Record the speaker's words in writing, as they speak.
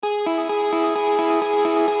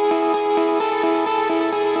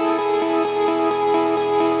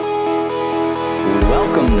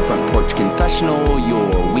Welcome to Front Porch Confessional, your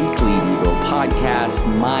weekly Devo podcast.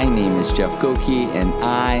 My name is Jeff Goki, and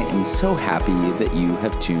I am so happy that you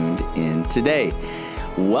have tuned in today.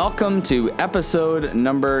 Welcome to episode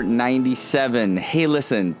number 97. Hey,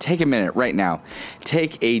 listen, take a minute right now.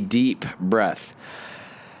 Take a deep breath.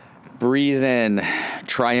 Breathe in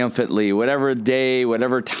triumphantly. Whatever day,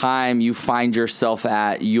 whatever time you find yourself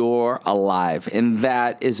at, you're alive. And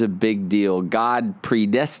that is a big deal. God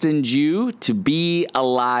predestined you to be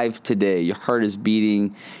alive today. Your heart is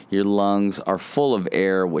beating. Your lungs are full of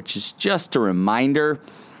air, which is just a reminder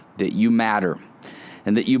that you matter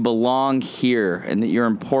and that you belong here and that you're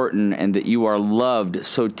important and that you are loved.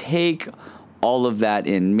 So take all of that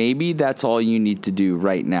in. Maybe that's all you need to do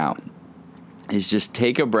right now is just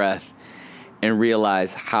take a breath and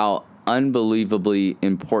realize how unbelievably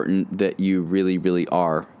important that you really, really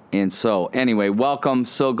are. And so, anyway, welcome.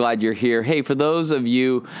 So glad you're here. Hey, for those of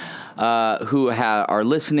you who are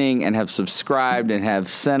listening and have subscribed and have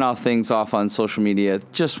sent things off on social media,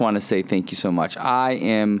 just want to say thank you so much. I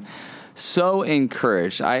am so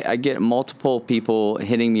encouraged. I get multiple people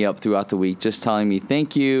hitting me up throughout the week just telling me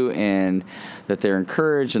thank you and that they're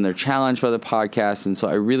encouraged and they're challenged by the podcast. And so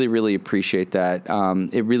I really, really appreciate that.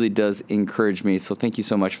 It really does encourage me. So thank you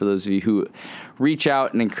so much for those of you who reach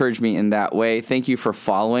out and encourage me in that way. Thank you for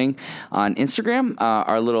following on Instagram,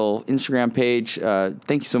 our little Instagram page.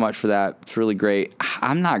 Thank you so much for that. It's really great.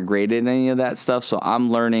 I'm not great at any of that stuff, so I'm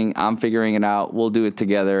learning. I'm figuring it out. We'll do it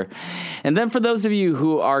together. And then for those of you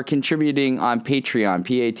who are contributing on Patreon,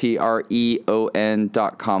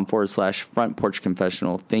 patreon.com/Front Porch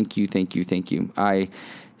Confessional. Thank you, thank you, thank you. I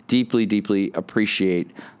deeply, deeply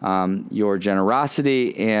appreciate your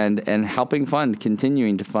generosity and helping fund,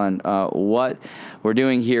 continuing to fund what we're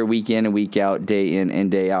doing here week in and week out, day in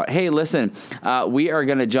and day out. Hey, listen, we are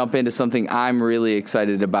going to jump into something I'm really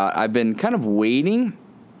excited about. I've been kind of waiting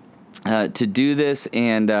to do this,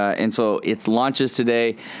 and so it launches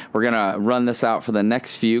today. We're going to run this out for the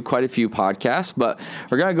next quite a few podcasts, but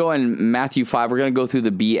we're going to go in Matthew 5. We're going to go through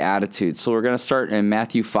the Beatitudes. So we're going to start in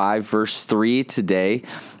Matthew 5, verse 3 today,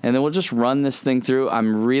 and then we'll just run this thing through.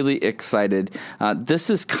 I'm really excited. This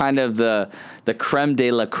is kind of the creme de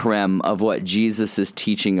la creme of what Jesus is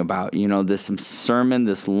teaching about. You know, this sermon,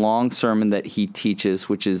 this long sermon that he teaches,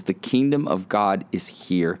 which is the kingdom of God is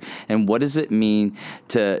here. And what does it mean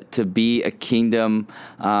to be a kingdom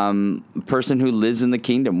person who lives in the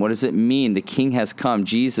kingdom? What does it mean? The king has come.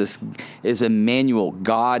 Jesus is Emmanuel,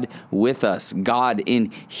 God with us, God in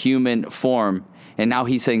human form. And now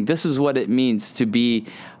he's saying this is what it means to be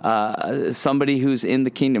somebody who's in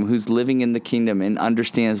the kingdom, who's living in the kingdom and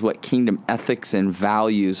understands what kingdom ethics and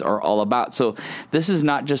values are all about. So this is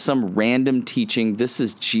not just some random teaching. This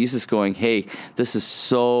is Jesus going, hey, this is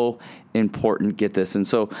so important. Get this. And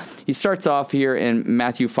so he starts off here in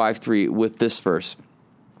Matthew 5:3 with this verse.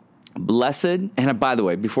 Blessed, and by the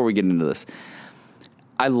way, before we get into this,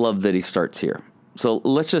 I love that he starts here. So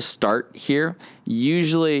let's just start here.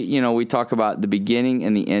 Usually, you know, we talk about the beginning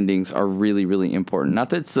and the endings are really, really important. Not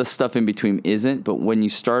that the stuff in between isn't, but when you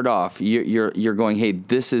start off, you're going, hey,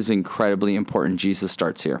 this is incredibly important. Jesus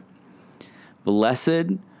starts here.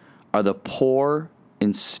 Blessed are the poor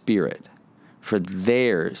in spirit, for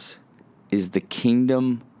theirs is the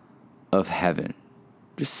kingdom of heaven.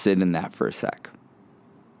 Just sit in that for a sec.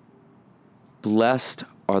 Blessed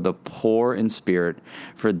are the poor in spirit,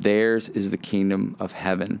 for theirs is the kingdom of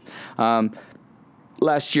heaven.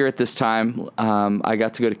 Last year at this time, I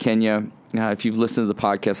got to go to Kenya. If you've listened to the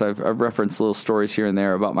podcast, I've referenced little stories here and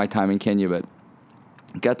there about my time in Kenya, but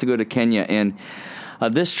got to go to Kenya, and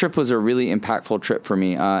this trip was a really impactful trip for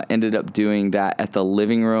me. Ended up doing that at the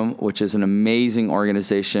Living Room, which is an amazing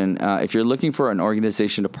organization. If you're looking for an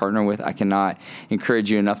organization to partner with, I cannot encourage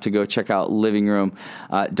you enough to go check out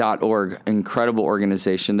livingroom.org. Incredible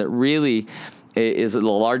organization that really is the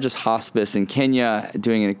largest hospice in Kenya,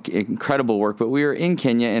 doing incredible work. But we were in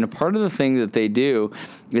Kenya, and a part of the thing that they do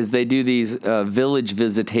is they do these village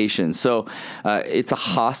visitations. So it's a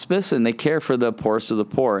hospice, and they care for the poorest of the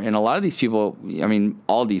poor. And a lot of these people, I mean,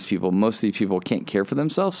 most of these people can't care for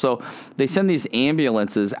themselves. So they send these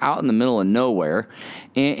ambulances out in the middle of nowhere,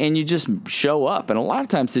 and you just show up. And a lot of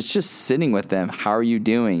times it's just sitting with them. How are you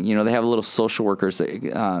doing? You know, they have little social workers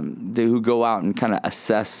who go out and kind of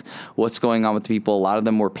assess what's going on with the people. A lot of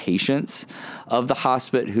them were patients of the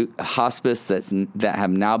hospice that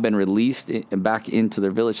have now been released back into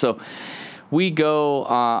their village. So we go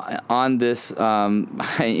on this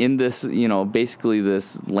in this, you know, basically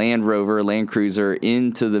this Land Cruiser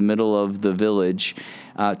into the middle of the village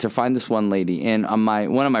to find this one lady. And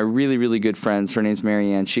one of my really, really good friends, her name's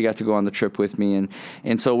Marianne, she got to go on the trip with me.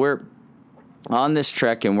 And so we're on this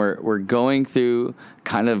trek, and we're going through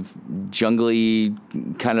kind of jungly,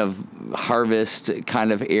 kind of harvest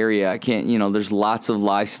kind of area. There's lots of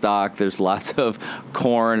livestock, there's lots of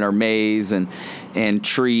corn or maize and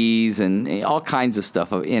trees and all kinds of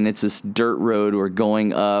stuff. And it's this dirt road. We're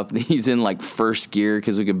going up. He's in like first gear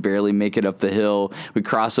because we could barely make it up the hill. We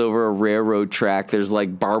cross over a railroad track. There's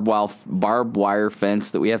like barbed wire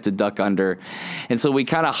fence that we have to duck under. And so we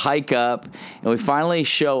kind of hike up, and we finally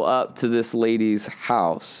show up to this lady's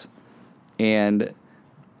house. And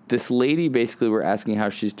this lady, basically, we're asking how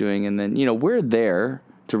she's doing. And then, we're there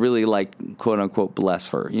to really, like, quote unquote, bless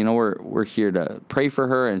her. We're here to pray for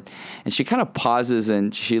her. And she kind of pauses,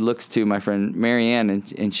 and she looks to my friend Marianne,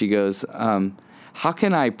 and she goes, how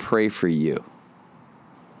can I pray for you?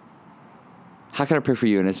 How can I pray for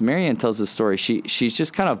you? And as Marianne tells the story, she's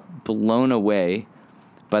just kind of blown away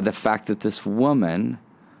by the fact that this woman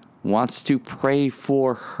wants to pray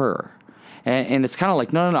for her. And it's kind of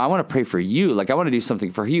like, no, I want to pray for you. Like, I want to do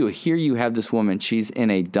something for you. Here you have this woman. She's in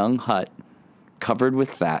a dung hut covered with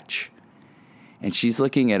thatch. And she's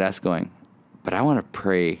looking at us going, but I want to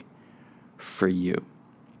pray for you.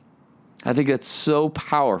 I think that's so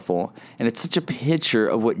powerful. And it's such a picture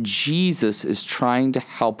of what Jesus is trying to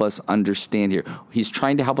help us understand here. He's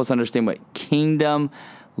trying to help us understand what kingdom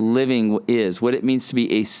living is, what it means to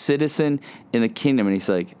be a citizen in the kingdom. And he's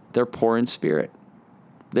like, they're poor in spirit.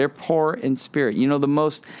 They're poor in spirit. The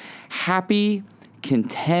most happy,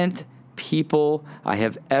 content people I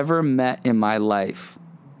have ever met in my life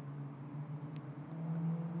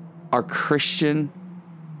are the Christian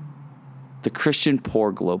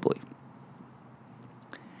poor globally.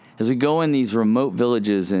 As we go in these remote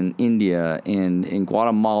villages in India, in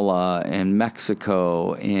Guatemala, and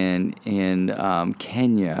Mexico, and in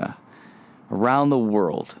Kenya, around the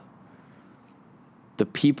world, the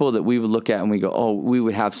people that we would look at and we go, oh, we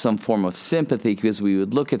would have some form of sympathy because we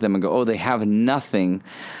would look at them and go, oh, they have nothing,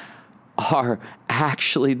 are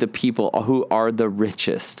actually the people who are the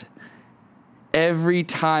richest. Every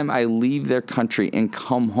time I leave their country and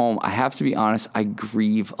come home, I have to be honest, I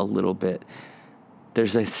grieve a little bit.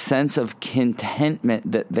 There's a sense of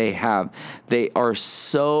contentment that they have. They are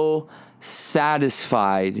so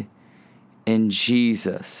satisfied in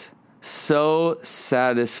Jesus. So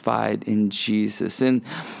satisfied in Jesus. And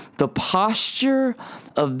the posture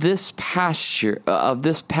of this passage, the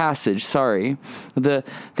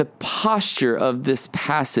posture of this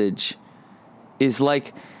passage is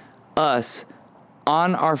like us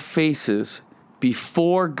on our faces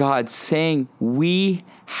before God saying, we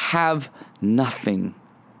have nothing.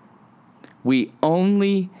 We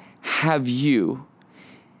only have you.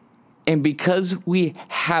 And because we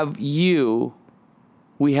have you,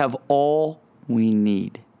 we have all we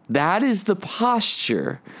need. That is the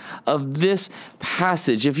posture of this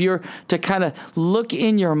passage. If you're to kind of look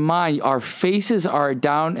in your mind, our faces are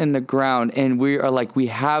down in the ground and we are like, we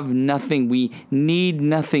have nothing. We need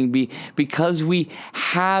nothing because we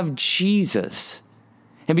have Jesus.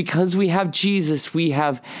 And because we have Jesus, we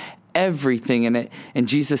have everything in it. And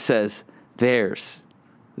Jesus says, theirs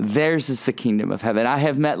is the kingdom of heaven. I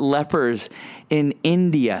have met lepers in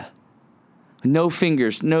India. No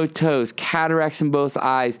fingers, no toes, cataracts in both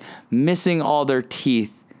eyes, missing all their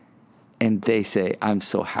teeth. And they say, I'm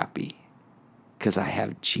so happy because I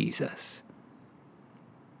have Jesus.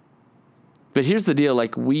 But here's the deal,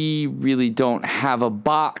 like we really don't have a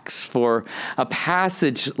box for a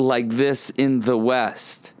passage like this in the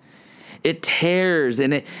West. It tears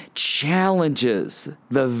and it challenges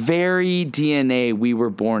the very DNA we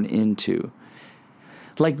were born into.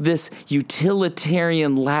 Like this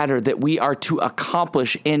utilitarian ladder that we are to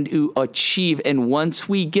accomplish and to achieve. And once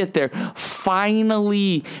we get there,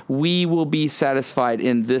 finally we will be satisfied.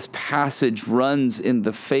 And this passage runs in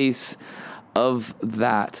the face of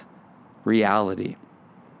that reality.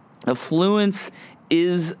 Affluence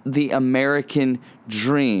is the American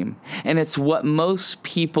dream, and it's what most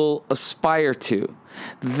people aspire to.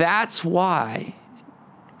 That's why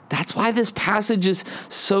this passage is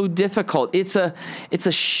so difficult. It's a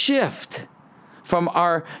shift from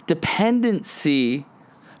our dependency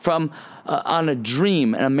from on a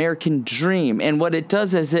dream, an American dream. And what it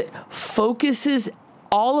does is it focuses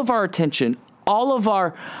all of our attention, all of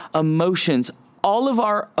our emotions, all of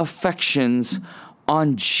our affections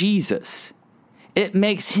on Jesus. It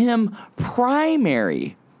makes him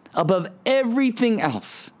primary above everything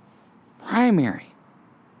else. Primary.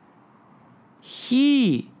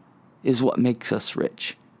 He is what makes us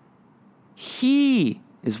rich. He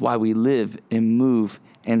is why we live and move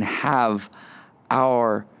and have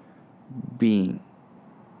our being.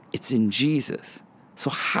 It's in Jesus. So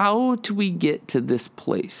how do we get to this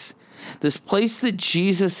place? this place that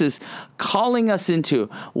Jesus is calling us into,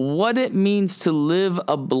 what it means to live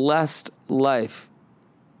a blessed life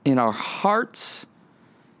in our hearts,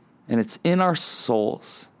 and it's in our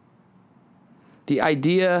souls. The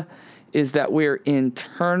idea is that we're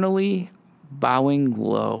internally bowing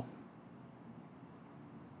low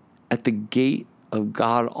at the gate of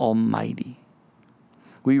God Almighty.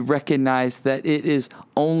 We recognize that it is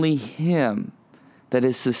only Him that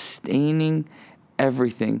is sustaining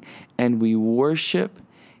everything, and we worship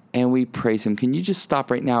and we praise Him. Can you just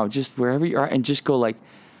stop right now, just wherever you are, and just go like,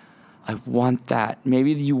 I want that.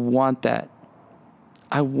 Maybe you want that.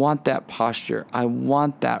 I want that posture. I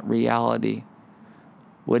want that reality.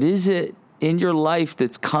 What is it in your life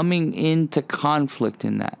that's coming into conflict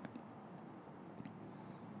in that?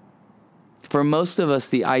 For most of us,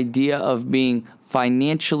 the idea of being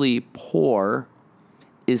financially poor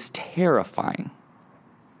is terrifying.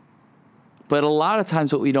 But a lot of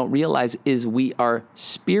times what we don't realize is we are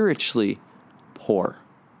spiritually poor.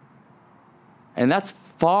 And that's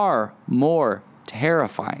far more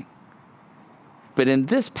terrifying. But in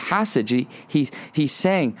this passage, he's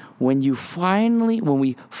saying, when we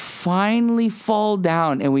finally fall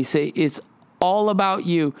down and we say, it's all about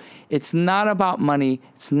you, it's not about money,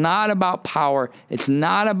 it's not about power, it's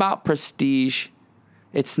not about prestige,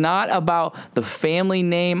 it's not about the family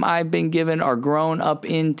name I've been given or grown up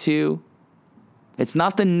into, it's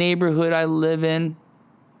not the neighborhood I live in,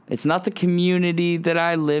 it's not the community that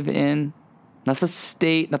I live in, not the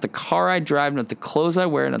state, not the car I drive, not the clothes I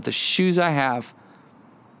wear, not the shoes I have.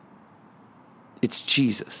 It's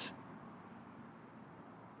Jesus.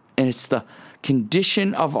 And it's the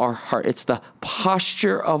condition of our heart. It's the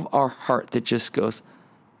posture of our heart that just goes,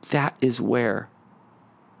 that is where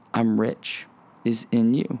I'm rich, is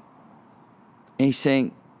in you. And he's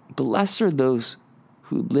saying, blessed are those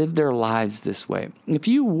who live their lives this way. If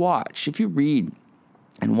you read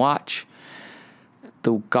and watch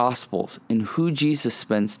the Gospels and who Jesus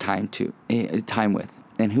spends time with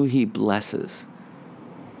and who He blesses,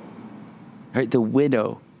 right? The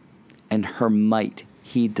widow and her mite.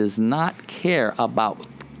 He does not care about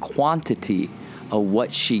quantity of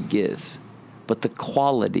what she gives, but the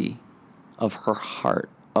quality of her heart,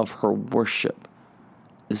 of her worship.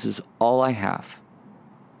 This is all I have,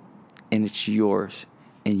 and it's yours,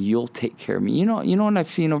 and you'll take care of me. You know what I've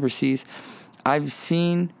seen overseas? I've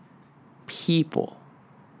seen people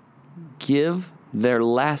give their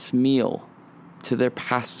last meal to their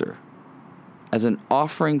pastor as an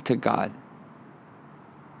offering to God,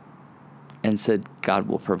 and said, God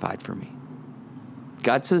will provide for me.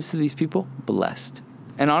 God says to these people, blessed.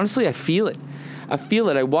 And honestly, I feel it.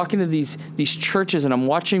 I walk into these churches and I'm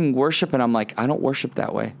watching worship and I'm like, I don't worship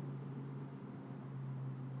that way.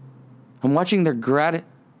 I'm watching their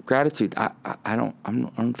gratitude. I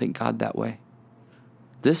don't think God that way.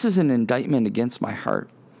 This is an indictment against my heart.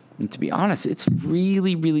 And to be honest, it's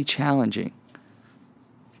really, really challenging.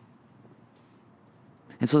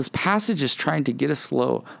 And so this passage is trying to get us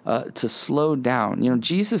to slow down.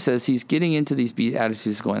 Jesus says He's getting into these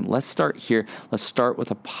Beatitudes going, let's start here. Let's start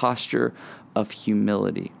with a posture of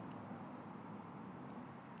humility.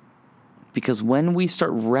 Because when we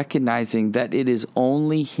start recognizing that it is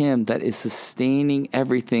only Him that is sustaining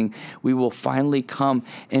everything, we will finally come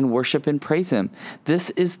and worship and praise Him.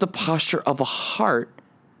 This is the posture of a heart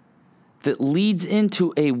that leads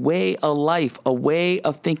into a way of life, a way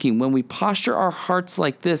of thinking. When we posture our hearts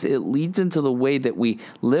like this, it leads into the way that we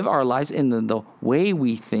live our lives and the way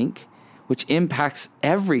we think, which impacts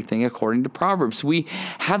everything according to Proverbs. We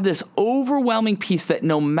have this overwhelming peace that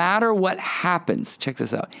no matter what happens, check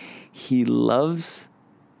this out, He loves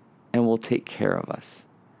and will take care of us.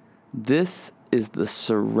 This is the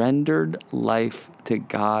surrendered life to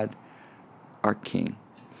God, our King.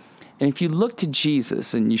 And if you look to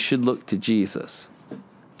Jesus, and you should look to Jesus,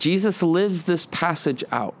 Jesus lives this passage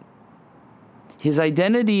out. His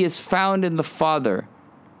identity is found in the Father.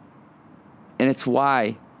 And it's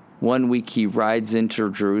why 1 week He rides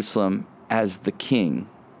into Jerusalem as the King.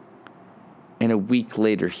 And a week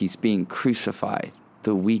later, He's being crucified,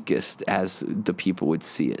 the weakest as the people would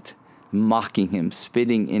see it, mocking Him,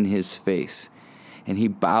 spitting in His face. And He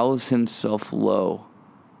bows Himself low.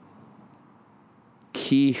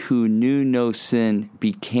 He who knew no sin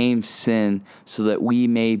became sin so that we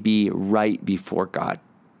may be right before God.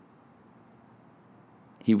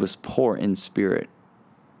 He was poor in spirit.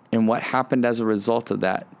 And what happened as a result of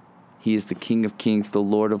that? He is the King of Kings, the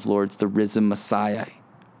Lord of Lords, the risen Messiah,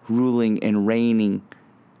 ruling and reigning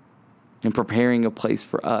and preparing a place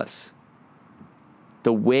for us.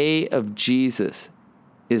 The way of Jesus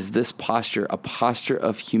is this posture, a posture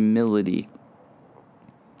of humility.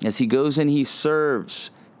 as he goes and he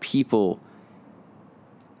serves people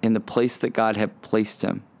in the place that God had placed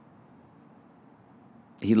him.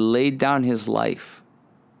 He laid down his life.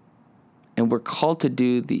 And we're called to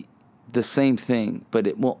do the same thing, but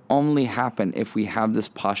it will only happen if we have this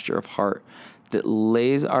posture of heart that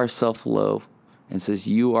lays ourselves low and says,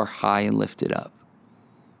 you are high and lifted up.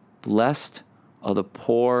 Blessed are the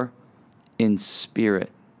poor in spirit,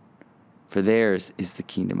 for theirs is the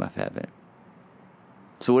kingdom of heaven.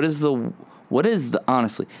 So what is the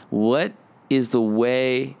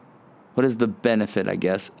benefit, I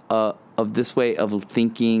guess, of this way of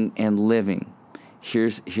thinking and living? Here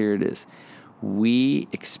it is. We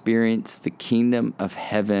experience the kingdom of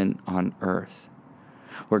heaven on earth,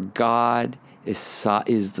 where God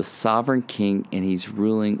is the sovereign king and he's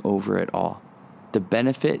ruling over it all. The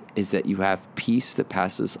benefit is that you have peace that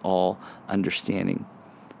passes all understanding,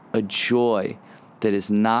 a joy that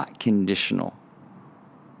is not conditional,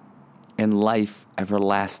 and life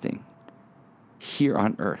everlasting here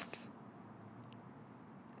on earth.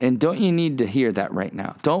 And don't you need to hear that right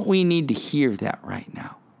now? Don't we need to hear that right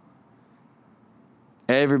now?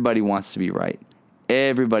 Everybody wants to be right.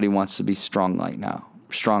 Everybody wants to be strong right now.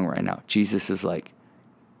 Jesus is like,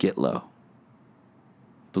 get low.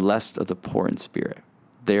 Blessed are the poor in spirit.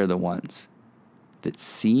 They're the ones that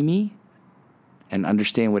see me and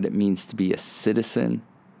understand what it means to be a citizen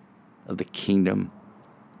of the kingdom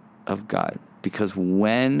of God. Because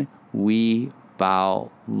when we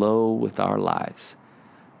bow low with our lives,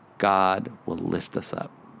 God will lift us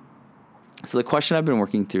up. So the question I've been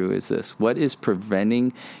working through is this: what is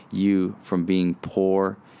preventing you from being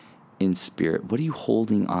poor in spirit? What are you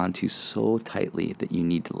holding on to so tightly that you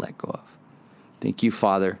need to let go of? Thank you,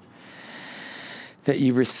 Father, that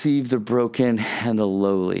you receive the broken and the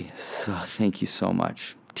lowly. So thank you so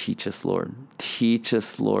much. Teach us, Lord. Teach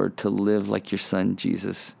us, Lord, to live like your Son,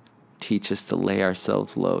 Jesus. Teach us to lay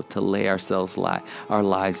ourselves low, to lay our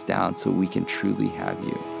lives down so we can truly have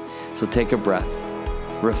you. So take a breath,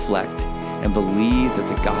 reflect, and believe that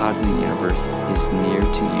the God of the universe is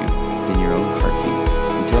nearer to you than your own heartbeat.